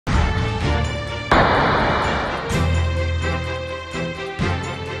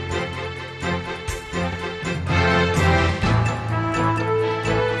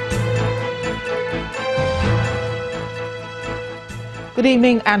Good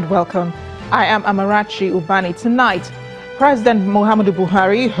evening and welcome. I am Amarachi Ubani. Tonight, President Muhammadu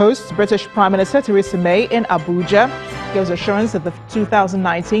Buhari hosts British Prime Minister Theresa May in Abuja, gives assurance that the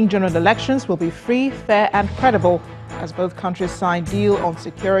 2019 general elections will be free, fair and credible as both countries sign deal on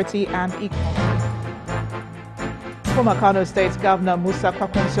security and economy. Former Kano State Governor Musa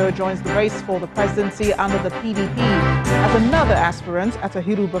Kwankwaso joins the race for the presidency under the PDP as another aspirant,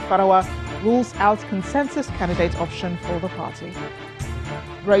 Atahiru Bafarawa, rules out consensus candidate option for the party.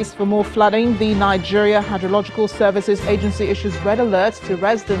 Brace for more flooding. The Nigeria Hydrological Services Agency issues red alerts to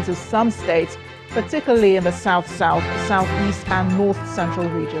residents in some states, particularly in the south-south, southeast and north-central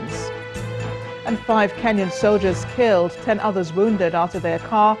regions. And 5 Kenyan soldiers killed, 10 others wounded after their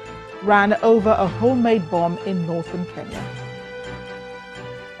car ran over a homemade bomb in northern Kenya.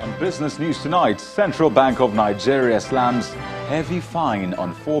 On business news tonight, Central Bank of Nigeria slams heavy fine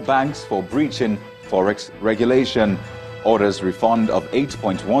on 4 banks for breaching forex regulation. Orders refund of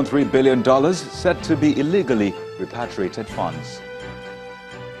 $8.13 billion said to be illegally repatriated funds.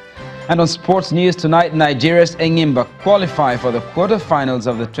 And on sports news tonight, Nigeria's Enyimba qualify for the quarterfinals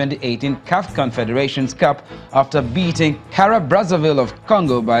of the 2018 CAF Confederations Cup after beating Kara Brazzaville of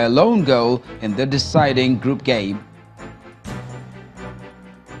Congo by a lone goal in the deciding group game.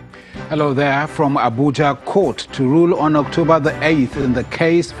 Hello there from Abuja. Court to rule on October the 8th in the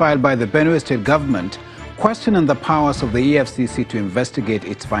case filed by the Benue State government questioning the powers of the EFCC to investigate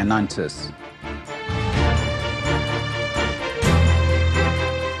its finances.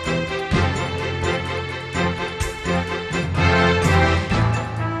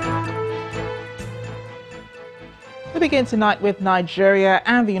 We begin tonight with Nigeria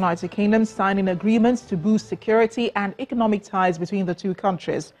and the United Kingdom signing agreements to boost security and economic ties between the two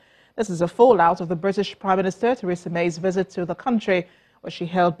countries. This is a fallout of the British Prime Minister Theresa May's visit to the country, where she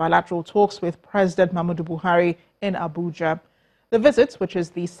held bilateral talks with President Muhammadu Buhari in Abuja. The visit, which is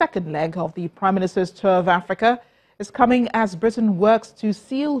the second leg of the Prime Minister's tour of Africa, is coming as Britain works to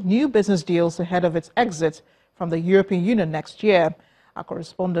seal new business deals ahead of its exit from the European Union next year. Our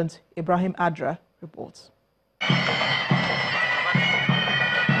correspondent Ibrahim Adra reports.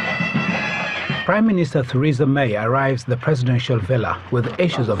 Prime Minister Theresa May arrives at the presidential villa with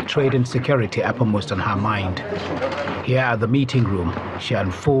issues of trade and security uppermost on her mind. Here at the meeting room, she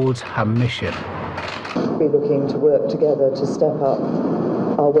unfolds her mission. We're looking to work together to step up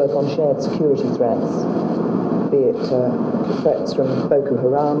our work on shared security threats, be it threats from Boko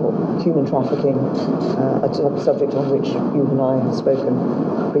Haram or human trafficking, a subject on which you and I have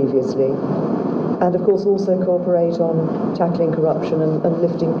spoken previously. And of course also cooperate on tackling corruption and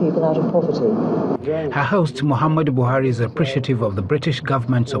lifting people out of poverty. Her host Muhammadu Buhari is appreciative of the British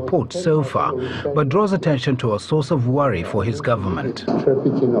government's support so far, but draws attention to a source of worry for his government.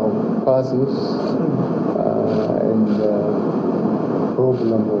 Trafficking of persons and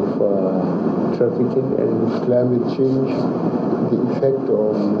problem of trafficking and climate change, the effect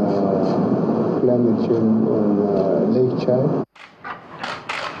on climate change on Lake Chad.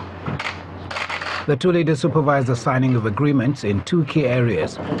 The two leaders supervised the signing of agreements in 2 key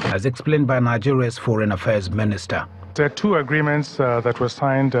areas, as explained by Nigeria's Foreign Affairs Minister. There are 2 agreements that were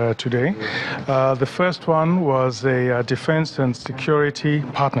signed today. The first one was a defense and security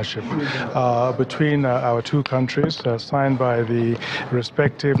partnership between our 2 countries, signed by the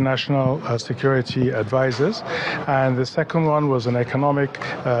respective national security advisors. And the second one was an economic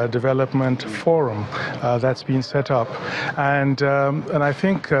development forum that's been set up. And I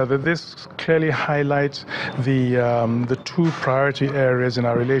think that this clearly highlights the 2 priority areas in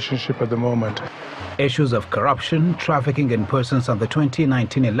our relationship at the moment. Issues of corruption, trafficking in persons and the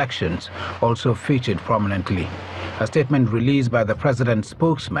 2019 elections also featured prominently. A statement released by the president's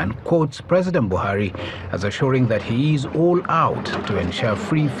spokesman quotes President Buhari as assuring that he is all out to ensure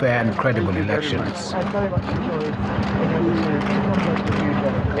free, fair and credible elections.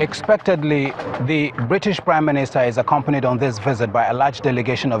 Expectedly, the British Prime Minister is accompanied on this visit by a large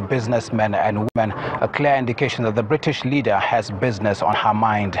delegation of businessmen and women, a clear indication that the British leader has business on her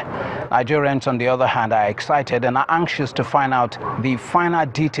mind. Nigerians, on the other hand, are excited and are anxious to find out the finer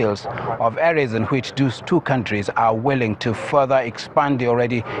details of areas in which these 2 countries are willing to further expand the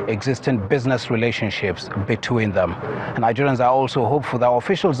already existing business relationships between them. Nigerians are also hopeful that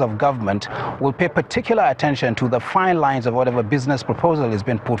officials of government will pay particular attention to the fine lines of whatever business proposal is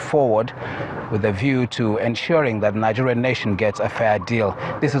being put forward, with a view to ensuring that the Nigerian nation gets a fair deal.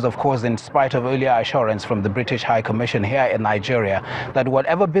 This is, of course, in spite of earlier assurance from the British High Commission here in Nigeria that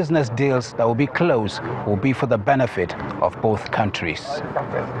whatever business deals that will be closed will be for the benefit of both countries.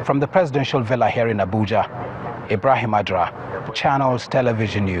 From the presidential villa here in Abuja, Ibrahim Adra, Channels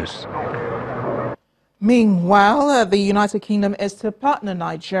Television News. Meanwhile, the United Kingdom is to partner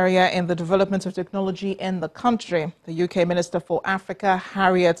Nigeria in the development of technology in the country. The UK Minister for Africa,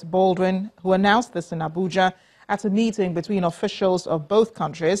 Harriet Baldwin, who announced this in Abuja at a meeting between officials of both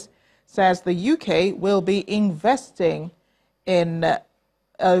countries, says the UK will be investing in a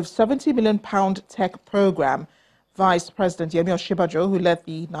 £70 million tech program. Vice President Yemi Osinbajo, who led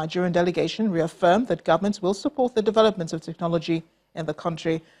the Nigerian delegation, reaffirmed that government will support the development of technology in the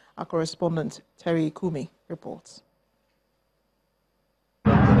country. Our correspondent Terry Kumi reports.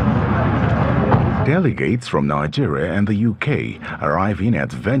 Delegates from Nigeria and the UK arriving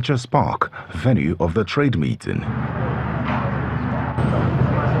at Ventures Park, venue of the trade meeting.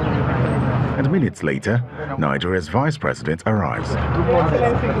 And minutes later, Nigeria's vice president arrives.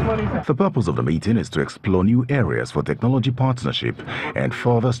 The purpose of the meeting is to explore new areas for technology partnership and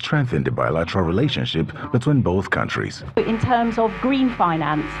further strengthen the bilateral relationship between both countries. In terms of green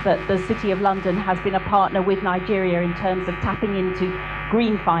finance, that the City of London has been a partner with Nigeria in terms of tapping into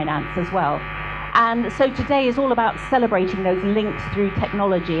green finance as well. And so today is all about celebrating those links through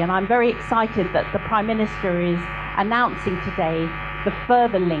technology, and I'm very excited that the Prime Minister is announcing today the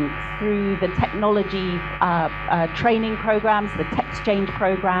further links through the technology training programs, the tech exchange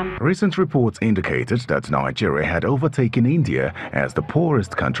program. Recent reports indicated that Nigeria had overtaken India as the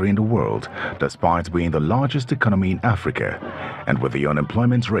poorest country in the world, despite being the largest economy in Africa. And with the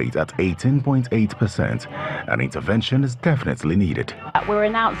unemployment rate at 18.8%, an intervention is definitely needed. We're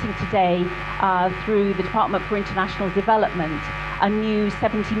announcing today through the Department for International Development a new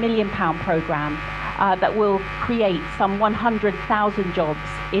 £70 million program that will create some 100,000 jobs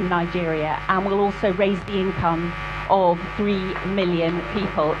in Nigeria and will also raise the income of 3 million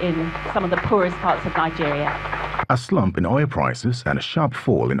people in some of the poorest parts of Nigeria. A slump in oil prices and a sharp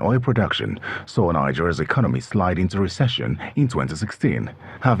fall in oil production saw Nigeria's economy slide into recession in 2016.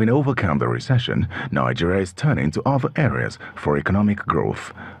 Having overcome the recession, Nigeria is turning to other areas for economic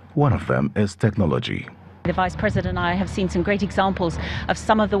growth. One of them is technology. The Vice President and I have seen some great examples of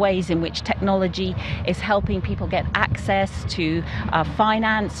some of the ways in which technology is helping people get access to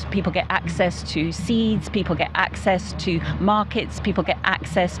finance, people get access to seeds, people get access to markets, people get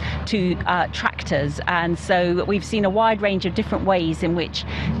access to tractors. And so we've seen a wide range of different ways in which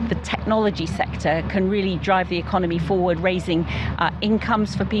the technology sector can really drive the economy forward, raising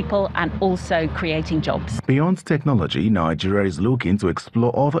incomes for people and also creating jobs. Beyond technology, Nigeria is looking to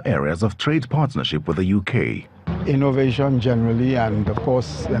explore other areas of trade partnership with the UK. Innovation generally, and of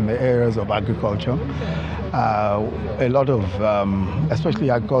course in the areas of agriculture. A lot of, especially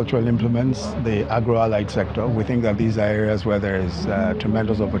agricultural implements, the agro-allied sector. We think that these are areas where there is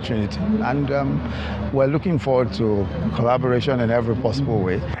tremendous opportunity, and we're looking forward to collaboration in every possible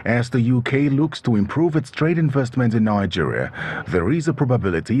way. As the UK looks to improve its trade investment in Nigeria, there is a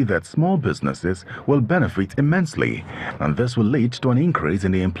probability that small businesses will benefit immensely, and this will lead to an increase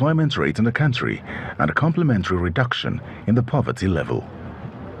in the employment rate in the country and a complementary reduction in the poverty level.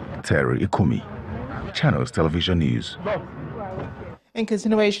 Terry Ikumi, Channels Television News. In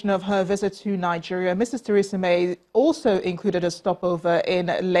continuation of her visit to Nigeria, Mrs. Theresa May also included a stopover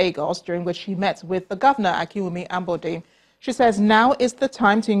in Lagos, during which she met with the Governor, Akinwumi Ambode. She says now is the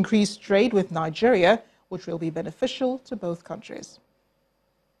time to increase trade with Nigeria, which will be beneficial to both countries.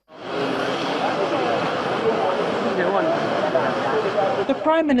 The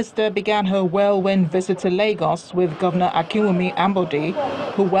Prime Minister began her whirlwind visit to Lagos with Governor Akinwumi Ambode,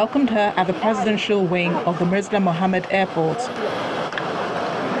 who welcomed her at the presidential wing of the Mirza Mohammed Airport.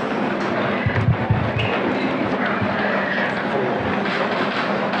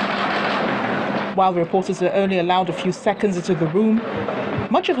 While reporters are only allowed a few seconds into the room,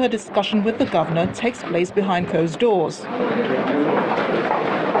 much of her discussion with the governor takes place behind closed doors.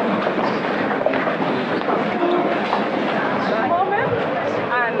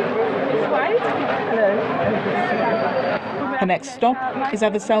 Her next stop is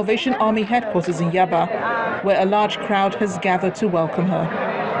at the Salvation Army headquarters in Yaba, where a large crowd has gathered to welcome her.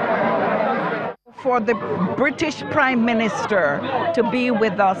 For the British Prime Minister to be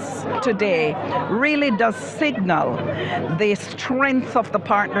with us today really does signal the strength of the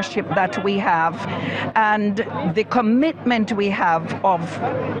partnership that we have and the commitment we have of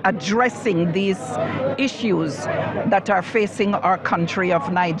addressing these issues that are facing our country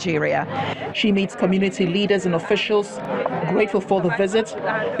of Nigeria. She meets community leaders and officials, grateful for the visit,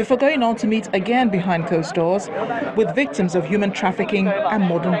 before going on to meet again behind closed doors with victims of human trafficking and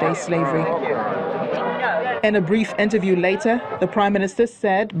modern-day slavery. In a brief interview later, the Prime Minister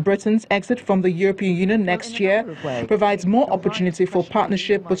said Britain's exit from the European Union next year provides more opportunity for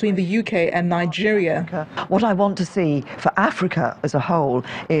partnership between the UK and Nigeria. What I want to see for Africa as a whole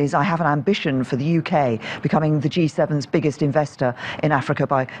is I have an ambition for the UK becoming the G7's biggest investor in Africa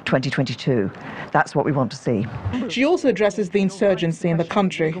by 2022. That's what we want to see. She also addresses the insurgency in the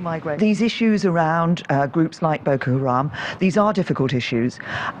country. These issues around groups like Boko Haram, these are difficult issues,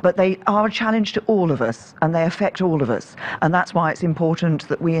 but they are a challenge to all of us and they affect all of us. And that's why it's important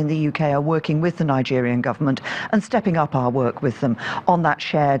that we in the UK are working with the Nigerian government and stepping up our work with them on that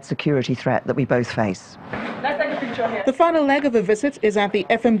shared security threat that we both face. The final leg of her visit is at the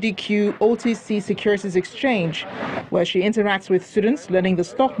FMDQ OTC Securities Exchange, where she interacts with students learning the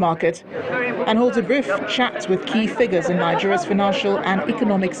stock market and holds a brief chat with key figures in Nigeria's financial and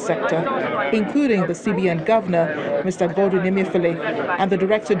economic sector, including the CBN Governor, Mr. Godwin Emefiele, and the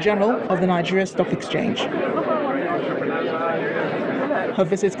Director General of the Nigeria Stock Exchange. Her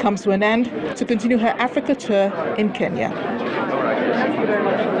visit comes to an end to continue her Africa tour in Kenya.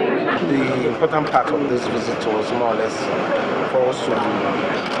 The important part of this visit was more or less for us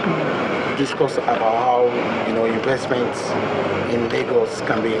to discuss about how investments in Lagos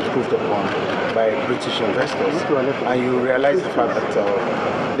can be improved upon by British investors. And you realize the fact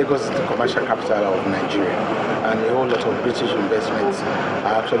that Lagos is the commercial capital of Nigeria, and a whole lot of British investments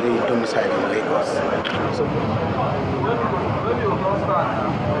are actually domiciled in Lagos.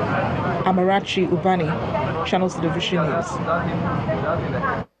 Amarachi Ubani, Channels Television News.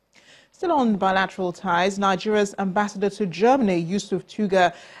 Still on bilateral ties, Nigeria's ambassador to Germany, Yusuf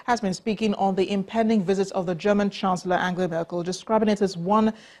Tuga, has been speaking on the impending visit of the German Chancellor Angela Merkel, describing it as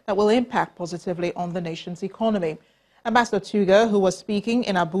one that will impact positively on the nation's economy. Ambassador Tuga, who was speaking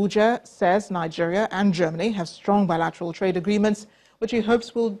in Abuja, says Nigeria and Germany have strong bilateral trade agreements, which he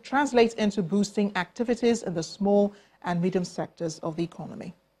hopes will translate into boosting activities in the small and medium sectors of the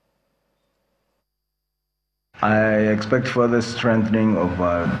economy. I expect further strengthening of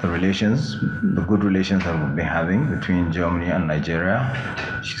the relations, the good relations that we've been having between Germany and Nigeria.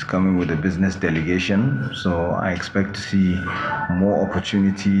 She's coming with a business delegation, so I expect to see more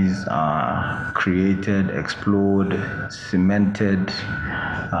opportunities created, explored, cemented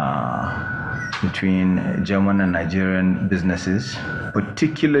between German and Nigerian businesses,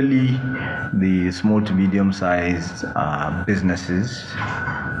 particularly the small to medium-sized businesses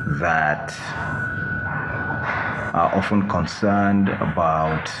that are often concerned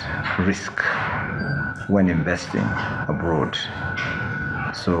about risk when investing abroad.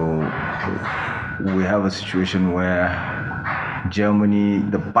 So we have a situation where Germany,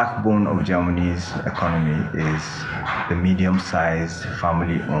 the backbone of Germany's economy is the medium-sized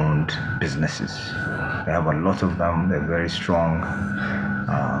family-owned businesses. They have a lot of them, they're very strong,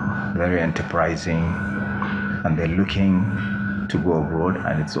 very enterprising, and they're looking to go abroad,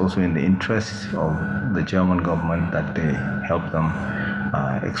 and it's also in the interest of the German government that they help them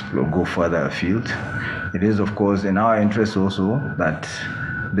explore, go further afield. It is, of course, in our interest also that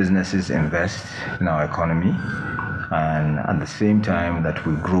businesses invest in our economy, and at the same time that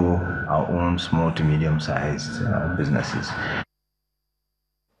we grow our own small to medium-sized businesses.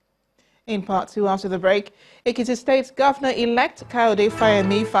 In part two, after the break, Ekiti State Governor-elect Kayode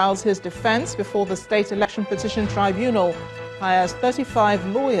Fayemi files his defense before the State Election Petition Tribunal, hires 35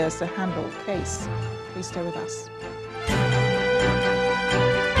 lawyers to handle the case. Please stay with us.